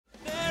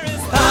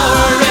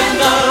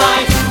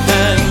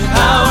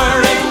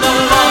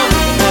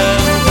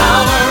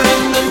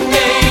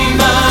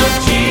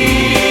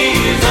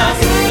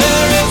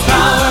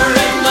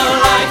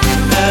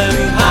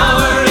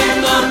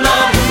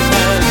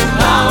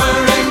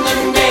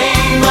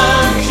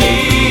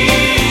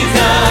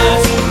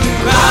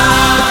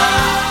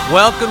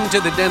Welcome to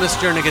the Dennis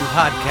Jernigan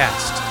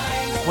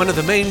Podcast. One of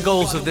the main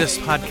goals of this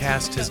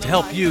podcast is to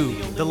help you,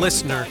 the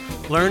listener,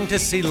 learn to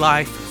see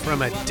life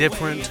from a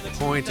different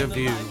point of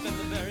view.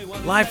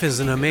 Life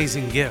is an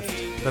amazing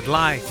gift, but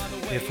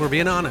life, if we're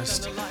being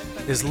honest,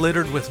 is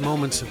littered with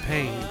moments of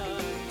pain.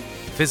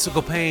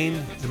 Physical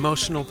pain,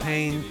 emotional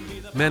pain,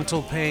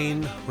 mental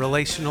pain,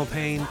 relational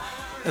pain.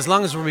 As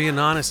long as we're being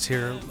honest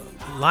here,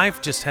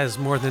 life just has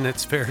more than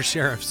its fair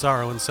share of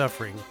sorrow and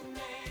suffering.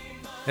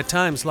 At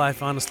times,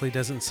 life honestly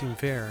doesn't seem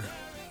fair,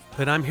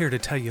 but I'm here to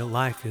tell you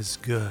life is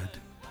good.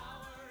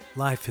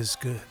 Life is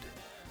good.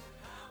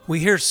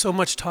 We hear so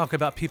much talk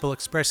about people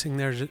expressing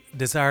their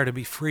desire to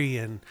be free,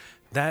 and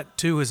that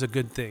too is a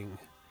good thing.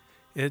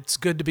 It's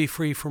good to be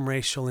free from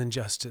racial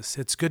injustice.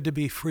 It's good to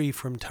be free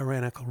from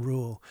tyrannical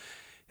rule.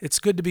 It's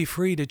good to be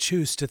free to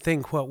choose to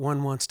think what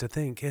one wants to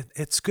think.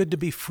 It's good to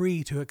be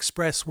free to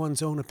express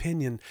one's own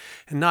opinion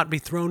and not be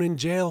thrown in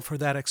jail for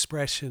that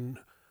expression,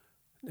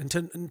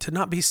 and to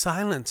not be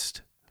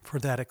silenced for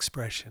that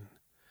expression.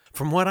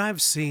 From what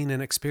I've seen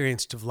and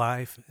experienced of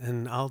life,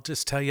 and I'll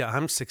just tell you,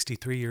 I'm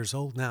 63 years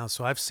old now,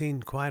 so I've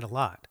seen quite a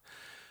lot.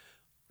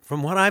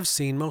 From what I've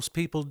seen, most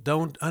people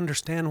don't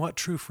understand what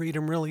true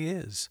freedom really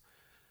is.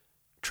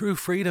 True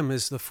freedom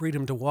is the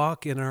freedom to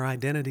walk in our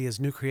identity as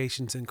new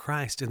creations in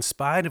Christ, in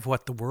spite of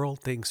what the world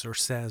thinks or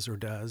says or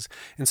does,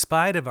 in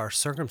spite of our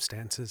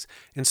circumstances,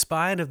 in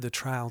spite of the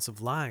trials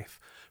of life.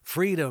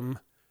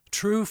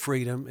 True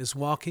freedom is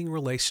walking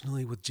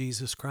relationally with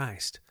Jesus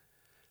Christ.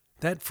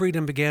 That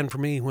freedom began for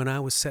me when I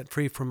was set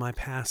free from my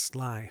past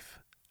life,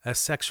 a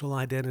sexual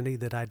identity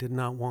that I did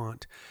not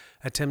want,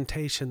 a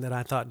temptation that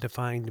I thought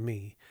defined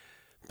me.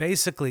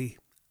 Basically,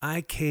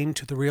 I came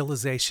to the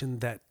realization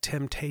that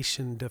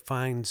temptation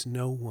defines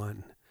no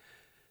one.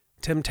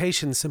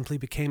 Temptation simply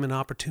became an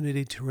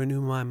opportunity to renew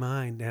my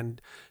mind,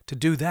 and to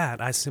do that,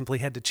 I simply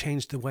had to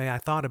change the way I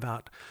thought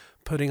about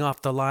putting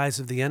off the lies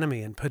of the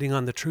enemy and putting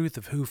on the truth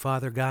of who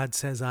Father God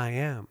says I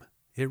am.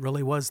 It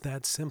really was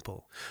that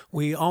simple.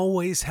 We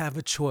always have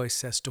a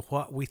choice as to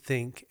what we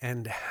think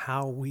and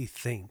how we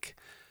think.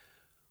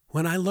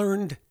 When I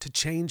learned to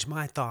change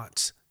my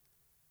thoughts,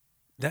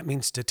 that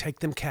means to take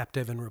them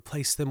captive and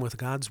replace them with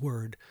God's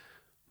Word,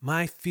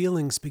 my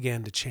feelings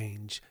began to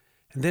change.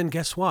 And then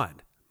guess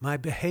what? My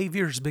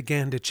behaviors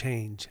began to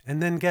change.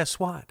 And then guess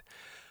what?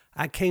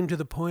 I came to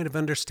the point of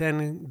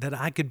understanding that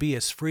I could be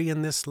as free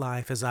in this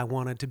life as I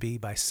wanted to be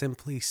by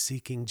simply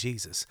seeking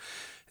Jesus.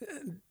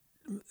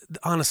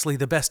 Honestly,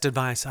 the best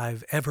advice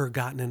I've ever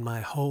gotten in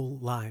my whole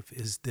life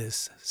is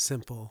this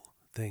simple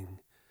thing.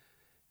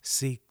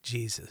 Seek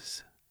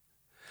Jesus.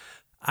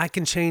 I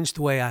can change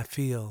the way I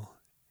feel,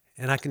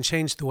 and I can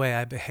change the way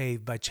I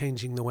behave by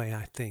changing the way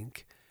I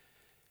think.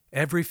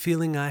 Every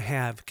feeling I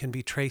have can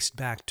be traced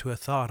back to a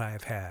thought I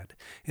have had.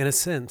 In a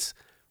sense,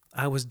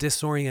 I was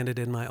disoriented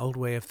in my old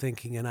way of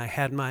thinking, and I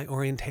had my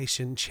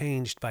orientation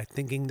changed by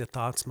thinking the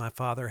thoughts my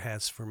Father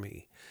has for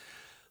me.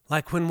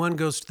 Like when one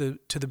goes to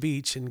the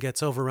beach and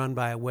gets overrun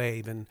by a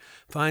wave and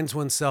finds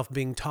oneself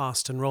being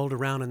tossed and rolled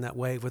around in that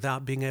wave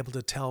without being able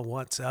to tell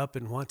what's up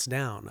and what's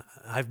down.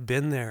 I've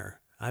been there.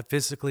 I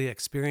physically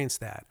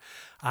experienced that.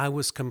 I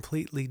was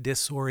completely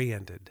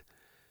disoriented.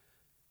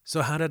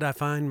 So how did I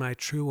find my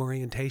true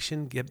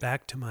orientation, get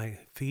back to my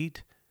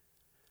feet?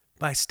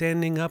 By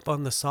standing up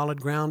on the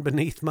solid ground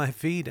beneath my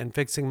feet and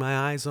fixing my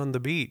eyes on the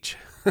beach.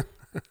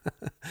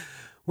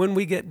 When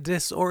we get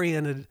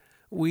disoriented,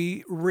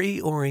 we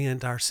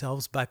reorient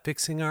ourselves by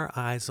fixing our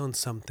eyes on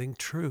something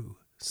true,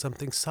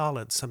 something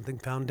solid, something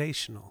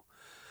foundational.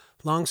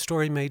 Long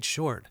story made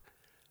short,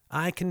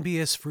 I can be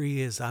as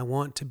free as I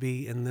want to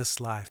be in this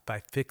life by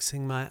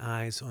fixing my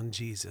eyes on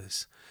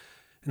Jesus.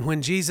 And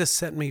when Jesus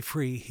set me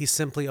free, he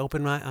simply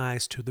opened my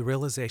eyes to the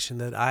realization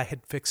that I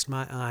had fixed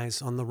my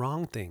eyes on the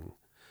wrong thing.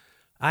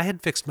 I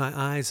had fixed my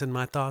eyes and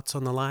my thoughts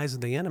on the lies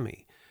of the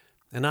enemy,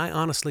 and I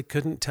honestly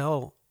couldn't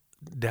tell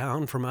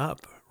down from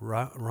up,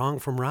 wrong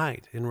from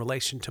right in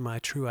relation to my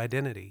true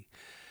identity.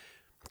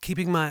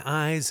 Keeping my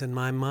eyes and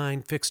my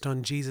mind fixed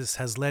on Jesus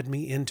has led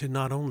me into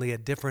not only a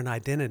different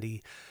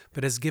identity,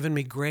 but has given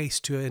me grace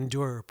to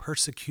endure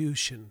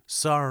persecution,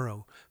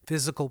 sorrow,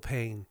 physical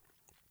pain,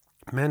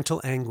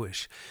 mental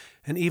anguish,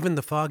 and even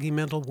the foggy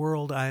mental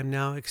world I am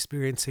now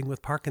experiencing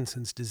with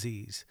Parkinson's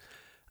disease.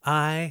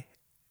 I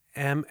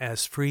am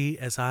as free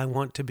as I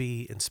want to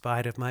be in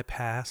spite of my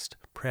past,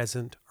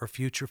 present, or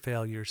future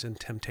failures and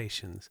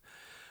temptations.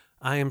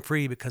 I am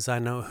free because I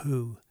know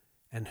who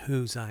and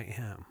whose I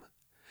am.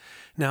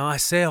 Now, I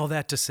say all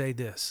that to say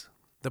this.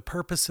 The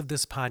purpose of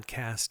this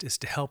podcast is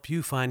to help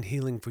you find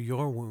healing for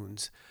your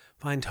wounds,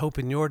 find hope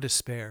in your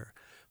despair,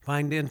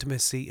 find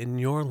intimacy in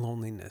your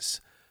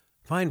loneliness,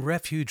 find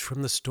refuge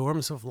from the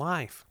storms of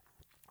life.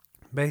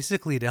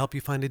 Basically, to help you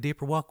find a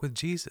deeper walk with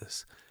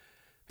Jesus.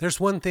 There's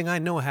one thing I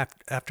know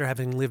after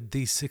having lived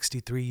these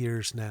 63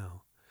 years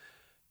now.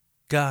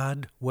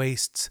 God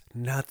wastes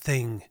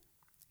nothing.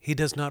 He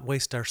does not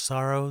waste our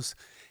sorrows.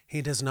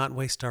 He does not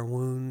waste our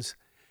wounds.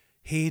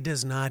 He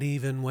does not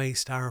even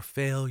waste our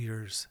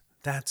failures.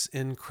 That's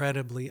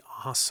incredibly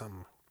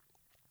awesome.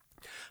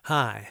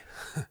 Hi,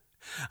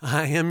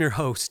 I am your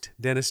host,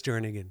 Dennis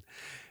Jernigan,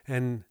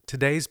 and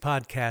today's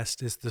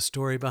podcast is the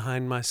story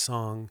behind my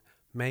song,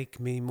 Make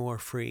Me More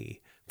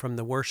Free, from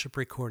the worship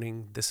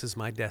recording, This Is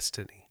My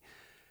Destiny.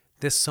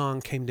 This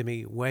song came to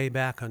me way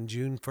back on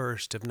June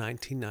 1st of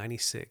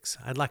 1996.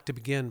 I'd like to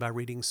begin by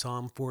reading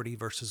Psalm 40,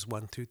 verses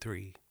 1 through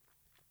 3.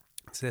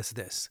 It says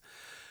this,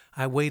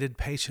 I waited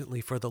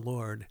patiently for the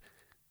Lord,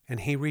 and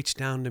he reached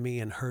down to me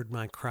and heard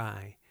my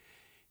cry.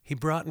 He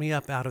brought me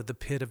up out of the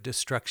pit of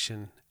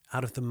destruction,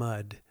 out of the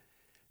mud,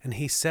 and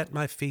he set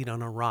my feet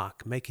on a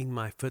rock, making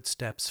my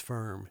footsteps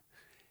firm.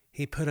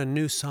 He put a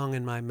new song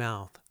in my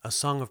mouth, a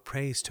song of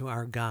praise to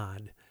our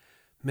God.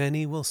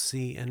 Many will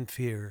see and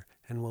fear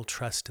and will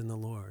trust in the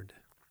Lord.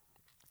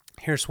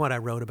 Here's what I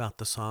wrote about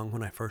the song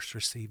when I first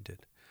received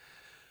it.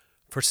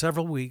 For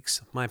several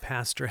weeks, my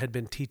pastor had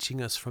been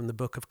teaching us from the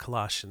book of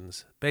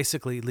Colossians,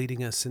 basically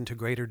leading us into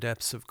greater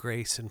depths of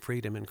grace and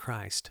freedom in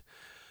Christ.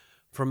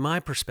 From my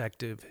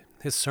perspective,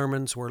 his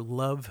sermons were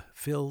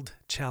love-filled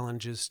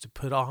challenges to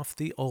put off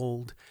the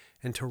old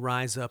and to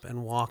rise up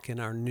and walk in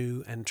our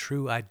new and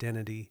true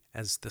identity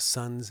as the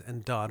sons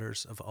and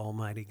daughters of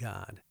Almighty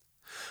God.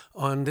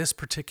 On this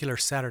particular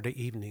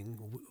Saturday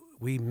evening,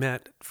 we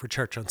met for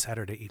church on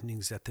Saturday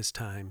evenings at this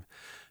time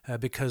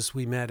because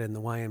we met in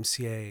the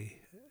YMCA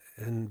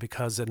and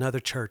because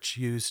another church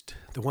used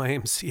the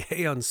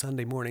YMCA on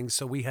Sunday mornings,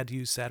 so we had to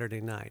use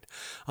Saturday night.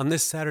 On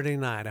this Saturday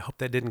night, I hope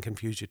that didn't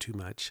confuse you too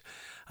much,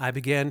 I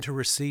began to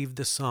receive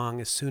the song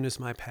as soon as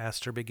my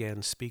pastor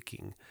began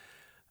speaking.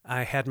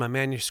 I had my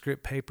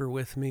manuscript paper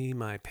with me,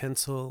 my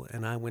pencil,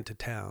 and I went to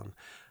town.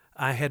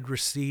 I had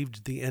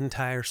received the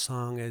entire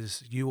song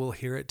as you will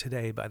hear it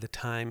today by the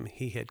time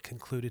he had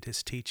concluded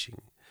his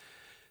teaching.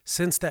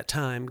 Since that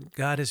time,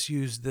 God has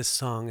used this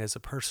song as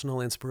a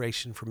personal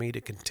inspiration for me to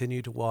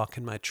continue to walk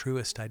in my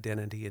truest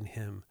identity in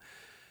Him.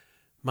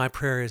 My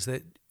prayer is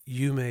that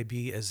you may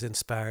be as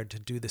inspired to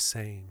do the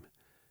same,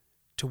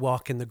 to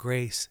walk in the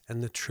grace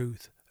and the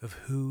truth of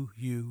who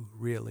you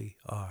really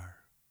are.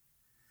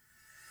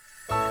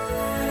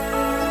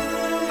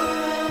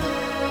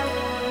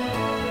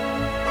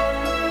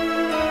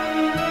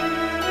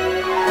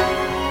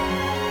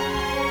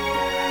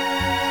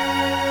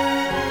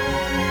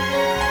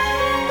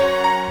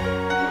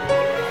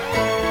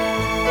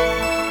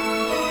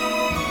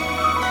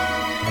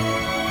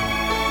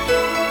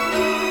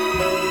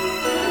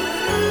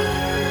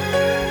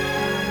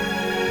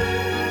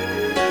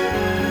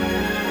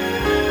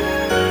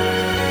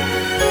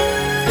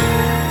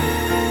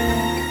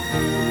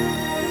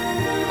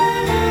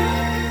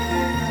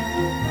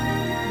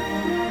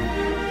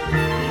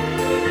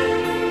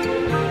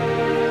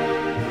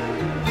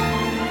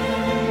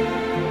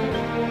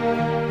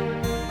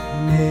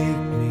 Make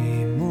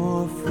me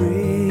more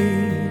free,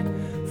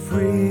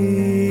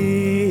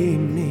 free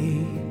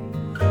me,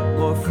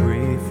 more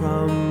free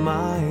from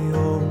my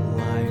old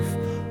life,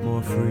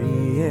 more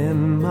free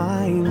in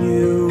my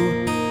new.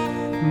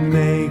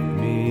 Make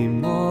me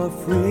more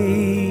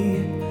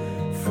free,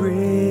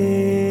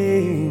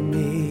 free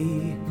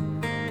me,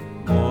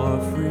 more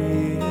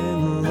free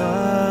in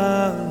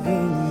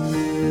loving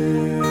you.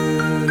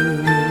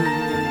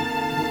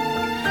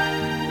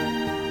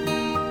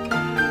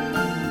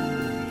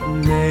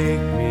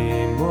 Make me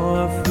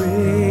more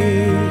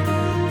free,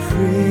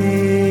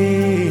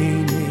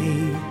 free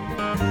me,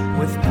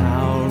 with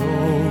power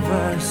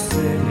over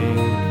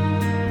sinning,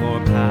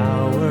 more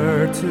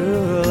power to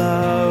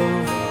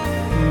love.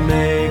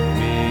 Make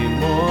me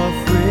more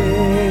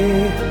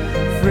free,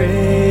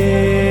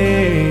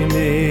 free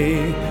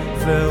me,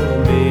 fill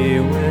me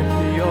with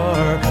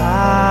your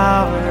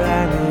power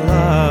and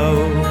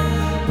love,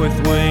 with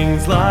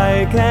wings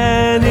like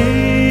an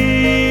eagle,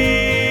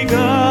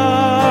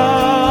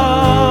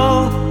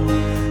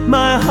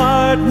 my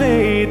heart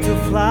made to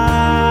fly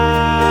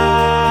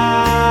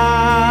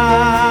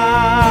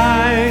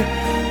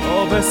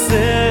over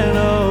sin,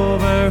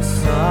 over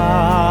sorrow,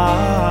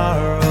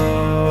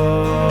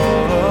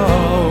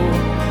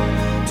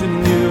 to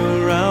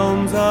new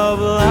realms of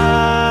life,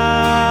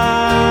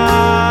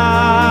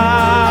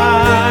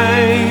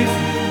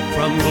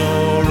 from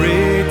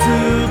glory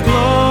to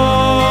glory,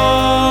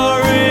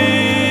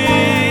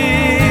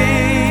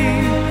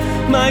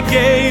 my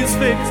gaze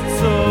fixed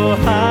so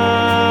high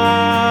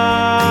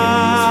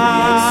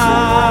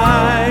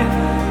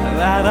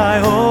that I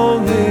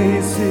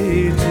only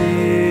see Jesus,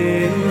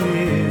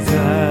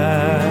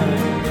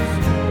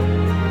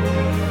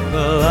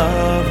 the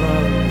love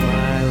of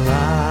my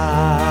life.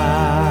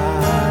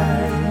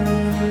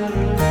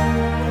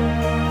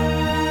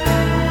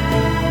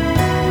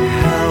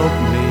 Help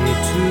me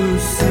to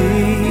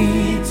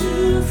see,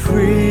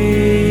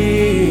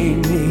 free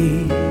me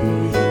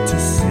to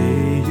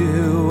see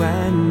you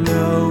and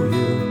know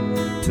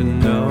you, to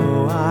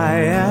know I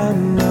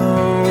am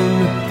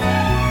known.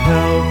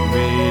 Help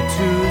me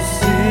to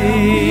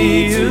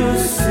see you,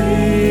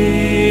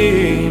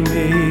 see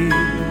me,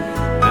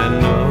 and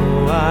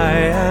know I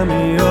am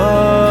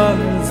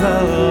yours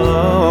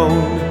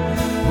alone,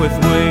 with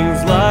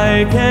wings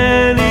like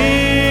an eagle,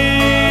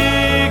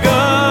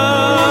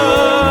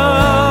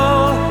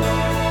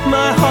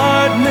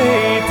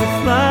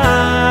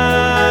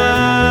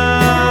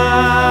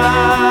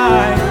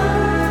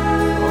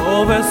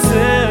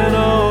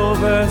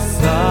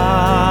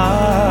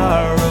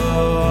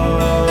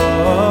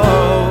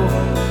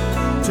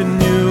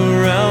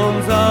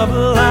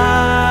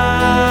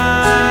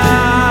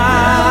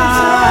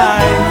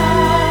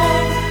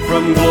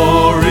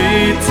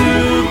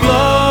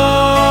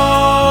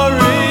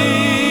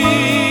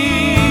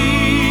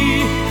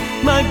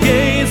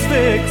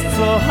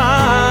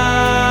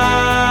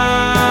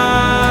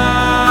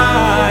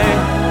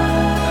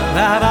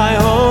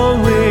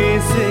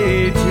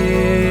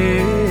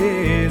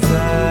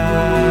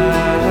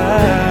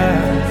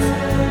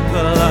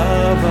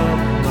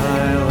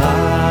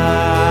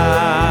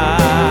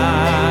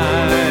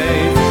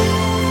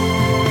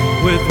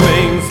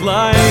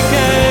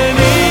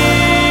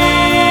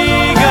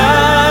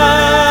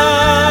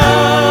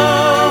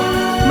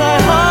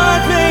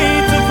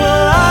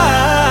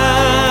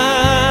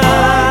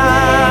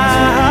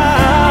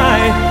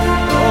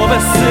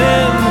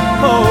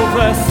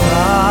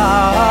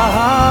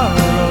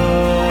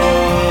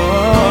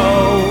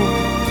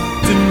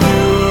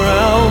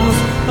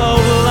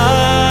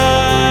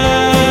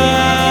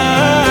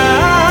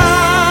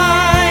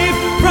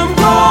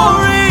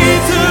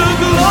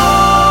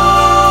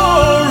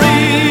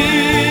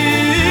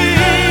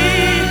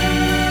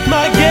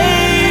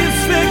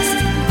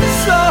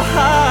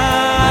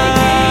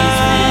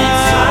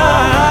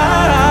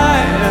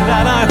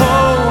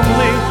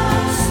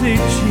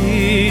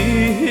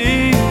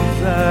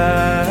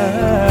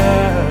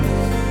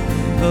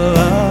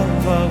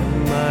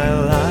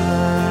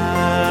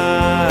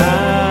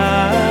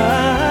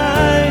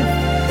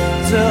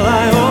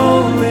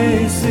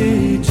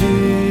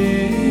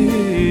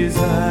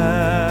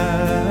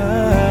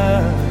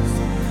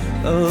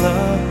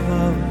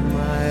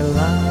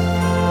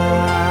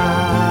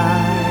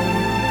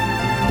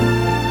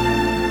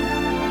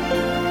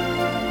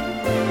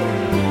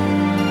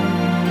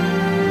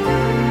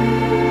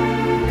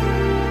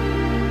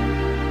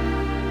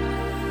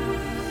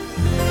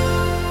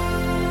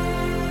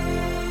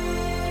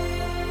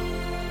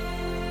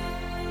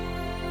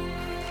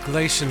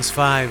 Galatians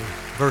 5,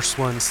 verse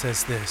 1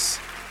 says this: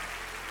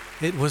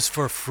 "It was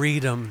for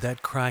freedom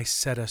that Christ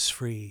set us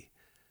free.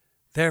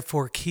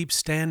 Therefore keep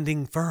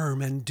standing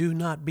firm and do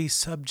not be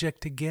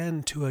subject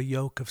again to a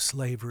yoke of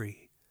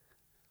slavery."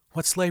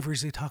 What slavery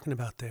is he talking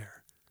about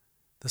there?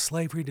 The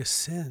slavery to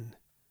sin.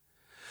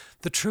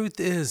 The truth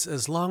is,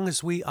 as long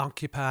as we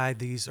occupy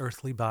these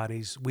earthly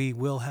bodies, we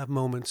will have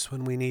moments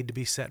when we need to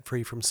be set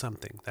free from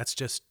something. That's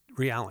just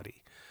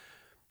reality.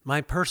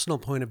 My personal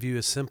point of view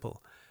is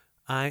simple.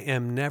 I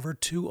am never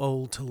too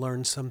old to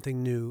learn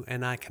something new,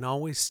 and I can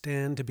always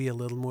stand to be a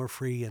little more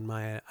free in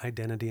my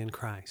identity in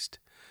Christ.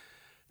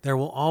 There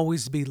will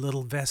always be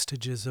little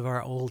vestiges of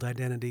our old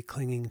identity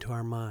clinging to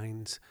our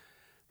minds.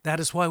 That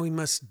is why we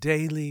must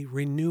daily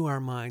renew our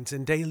minds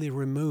and daily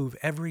remove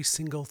every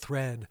single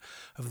thread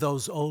of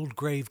those old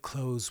grave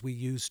clothes we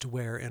used to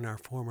wear in our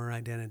former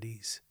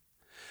identities.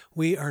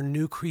 We are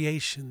new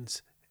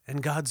creations,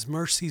 and God's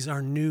mercies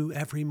are new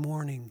every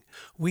morning.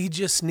 We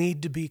just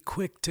need to be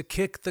quick to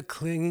kick the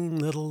clinging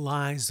little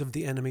lies of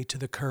the enemy to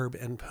the curb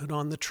and put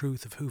on the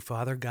truth of who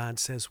Father God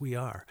says we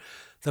are.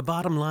 The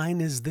bottom line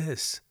is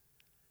this: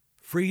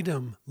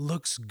 freedom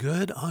looks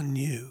good on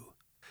you.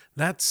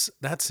 That's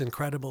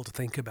incredible to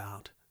think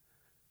about.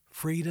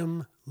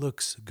 Freedom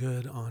looks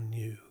good on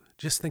you.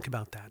 Just think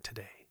about that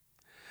today.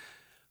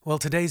 Well,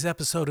 today's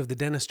episode of the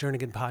Dennis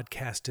Jernigan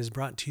Podcast is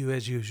brought to you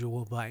as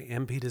usual by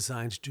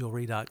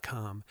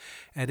mpdesignsjewelry.com.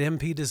 At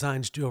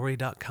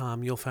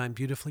mpdesignsjewelry.com, you'll find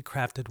beautifully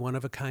crafted,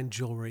 one-of-a-kind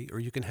jewelry,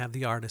 or you can have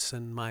the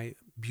artisan, my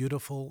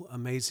beautiful,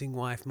 amazing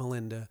wife,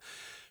 Melinda,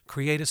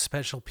 create a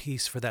special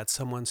piece for that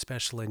someone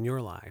special in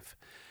your life.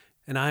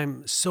 And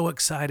I'm so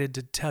excited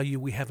to tell you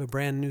we have a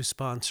brand new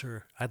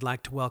sponsor I'd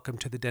like to welcome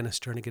to the Dennis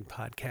Jernigan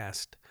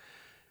Podcast.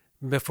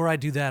 Before I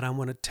do that, I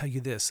want to tell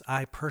you this.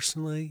 I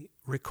personally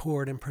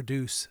record and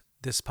produce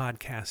this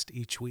podcast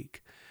each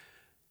week.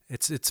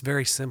 It's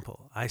very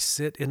simple. I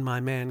sit in my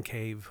man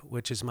cave,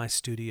 which is my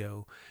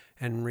studio,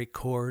 and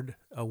record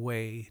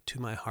away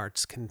to my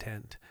heart's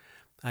content.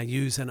 I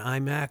use an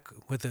iMac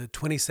with a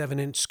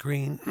 27-inch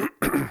screen,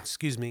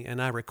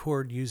 and I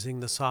record using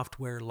the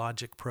software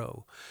Logic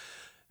Pro.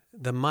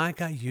 The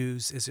mic I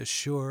use is a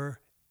Shure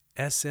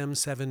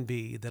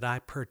SM7B that I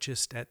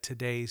purchased at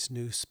today's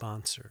new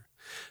sponsor.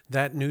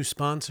 That new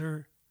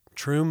sponsor,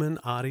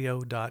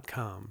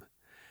 TrumanAudio.com.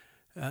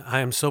 I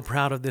am so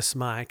proud of this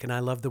mic, and I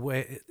love the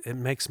way it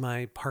makes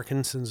my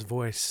Parkinson's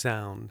voice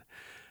sound.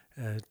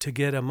 To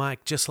get a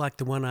mic just like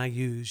the one I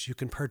use, you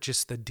can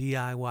purchase the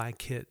DIY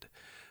kit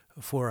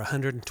for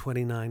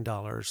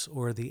 $129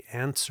 or the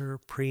Answer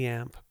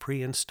preamp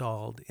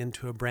pre-installed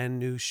into a brand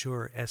new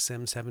Shure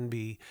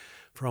SM7B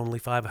for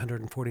only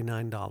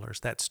 $549.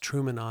 That's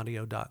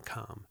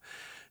TrumanAudio.com.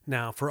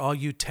 Now, for all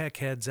you tech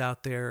heads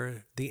out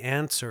there, the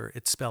Answer,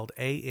 it's spelled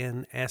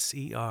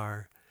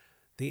ANSER.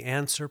 The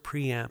Answer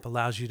preamp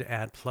allows you to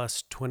add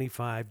plus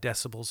 25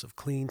 decibels of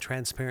clean,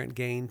 transparent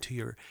gain to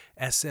your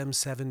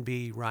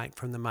SM7B right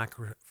from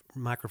the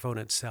microphone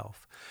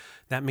itself.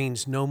 That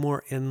means no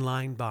more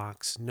inline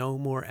box, no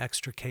more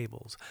extra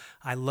cables.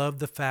 I love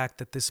the fact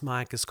that this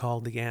mic is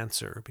called the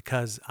Answer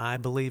because I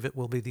believe it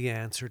will be the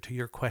answer to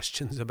your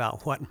questions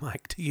about what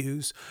mic to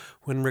use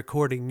when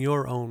recording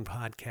your own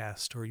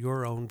podcast or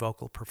your own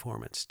vocal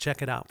performance.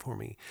 Check it out for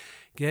me.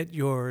 Get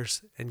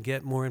yours and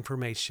get more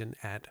information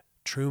at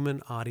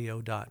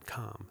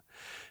TrumanAudio.com.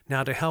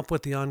 Now, to help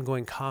with the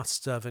ongoing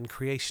costs of and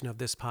creation of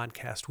this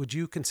podcast, would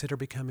you consider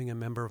becoming a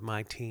member of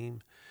my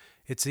team?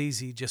 It's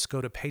easy. Just go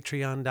to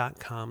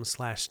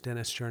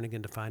patreon.com/Dennis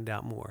Jernigan to find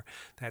out more.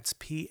 That's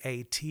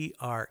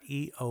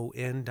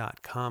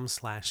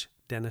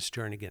patreon.com/Dennis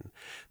Jernigan.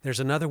 There's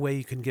another way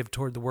you can give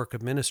toward the work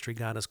of ministry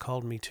God has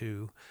called me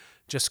to.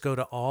 Just go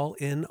to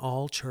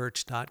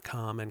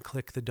allinallchurch.com and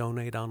click the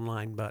Donate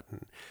Online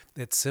button.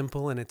 It's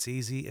simple and it's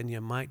easy, and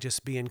you might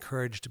just be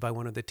encouraged by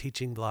one of the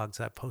teaching blogs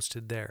I've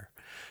posted there.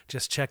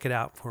 Just check it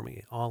out for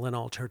me,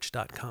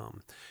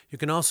 allinallchurch.com. You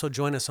can also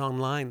join us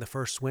online the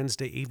first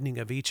Wednesday evening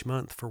of each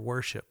month for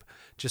worship.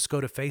 Just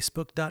go to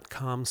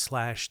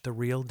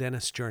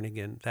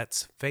facebook.com/TheRealDennisJernigan.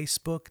 That's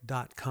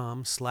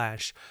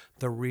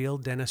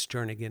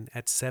facebook.com/TheRealDennisJernigan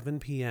at 7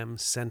 p.m.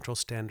 Central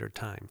Standard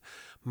Time.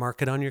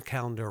 Mark it on your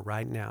calendar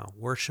right now.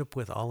 Worship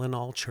with All in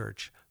All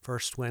Church,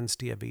 first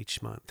Wednesday of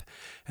each month.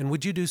 And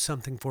would you do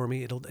something for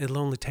me? It'll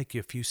only take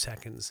you a few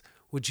seconds.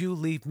 Would you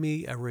leave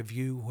me a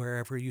review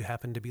wherever you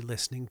happen to be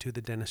listening to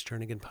the Dennis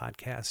Jernigan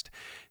Podcast?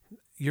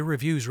 Your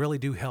reviews really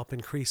do help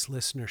increase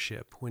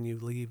listenership when you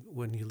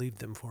leave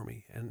them for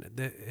me, and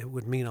it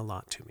would mean a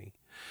lot to me.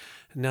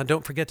 Now,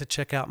 don't forget to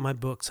check out my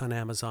books on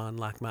Amazon,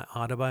 like my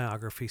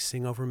autobiography,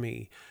 Sing Over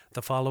Me,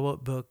 the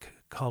follow-up book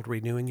called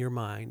Renewing Your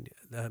Mind,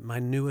 my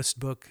newest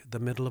book, The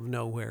Middle of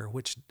Nowhere,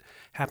 which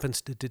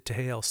happens to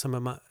detail some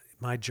of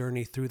my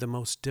journey through the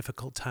most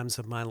difficult times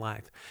of my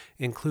life,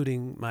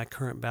 including my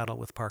current battle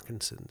with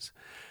Parkinson's.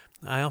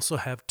 I also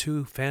have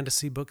 2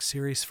 fantasy book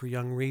series for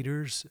young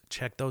readers.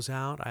 Check those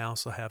out. I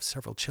also have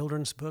several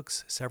children's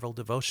books, several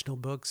devotional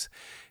books,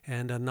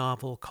 and a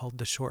novel called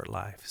The Short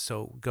Life.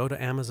 So go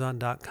to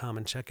Amazon.com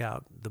and check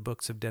out the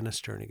books of Dennis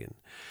Jernigan.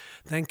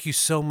 Thank you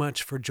so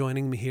much for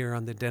joining me here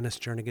on the Dennis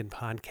Jernigan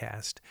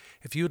podcast.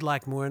 If you would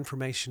like more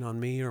information on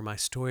me or my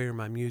story or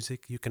my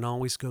music, you can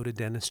always go to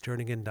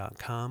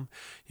DennisJernigan.com.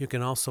 You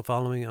can also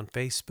follow me on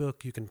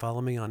Facebook. You can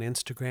follow me on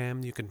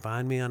Instagram. You can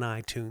find me on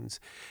iTunes.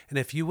 And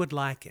if you would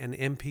like an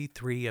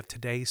MP3 of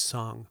today's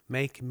song,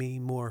 Make Me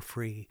More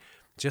Free,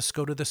 just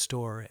go to the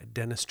store at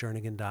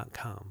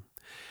DennisJernigan.com.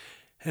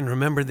 And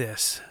remember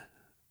this.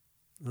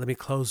 Let me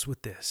close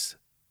with this.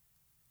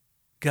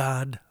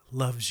 God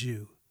loves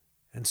you,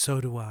 and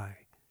so do I.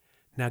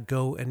 Now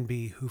go and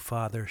be who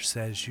Father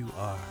says you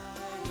are.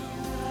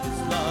 His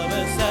love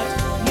has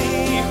set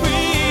me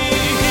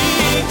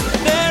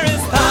free.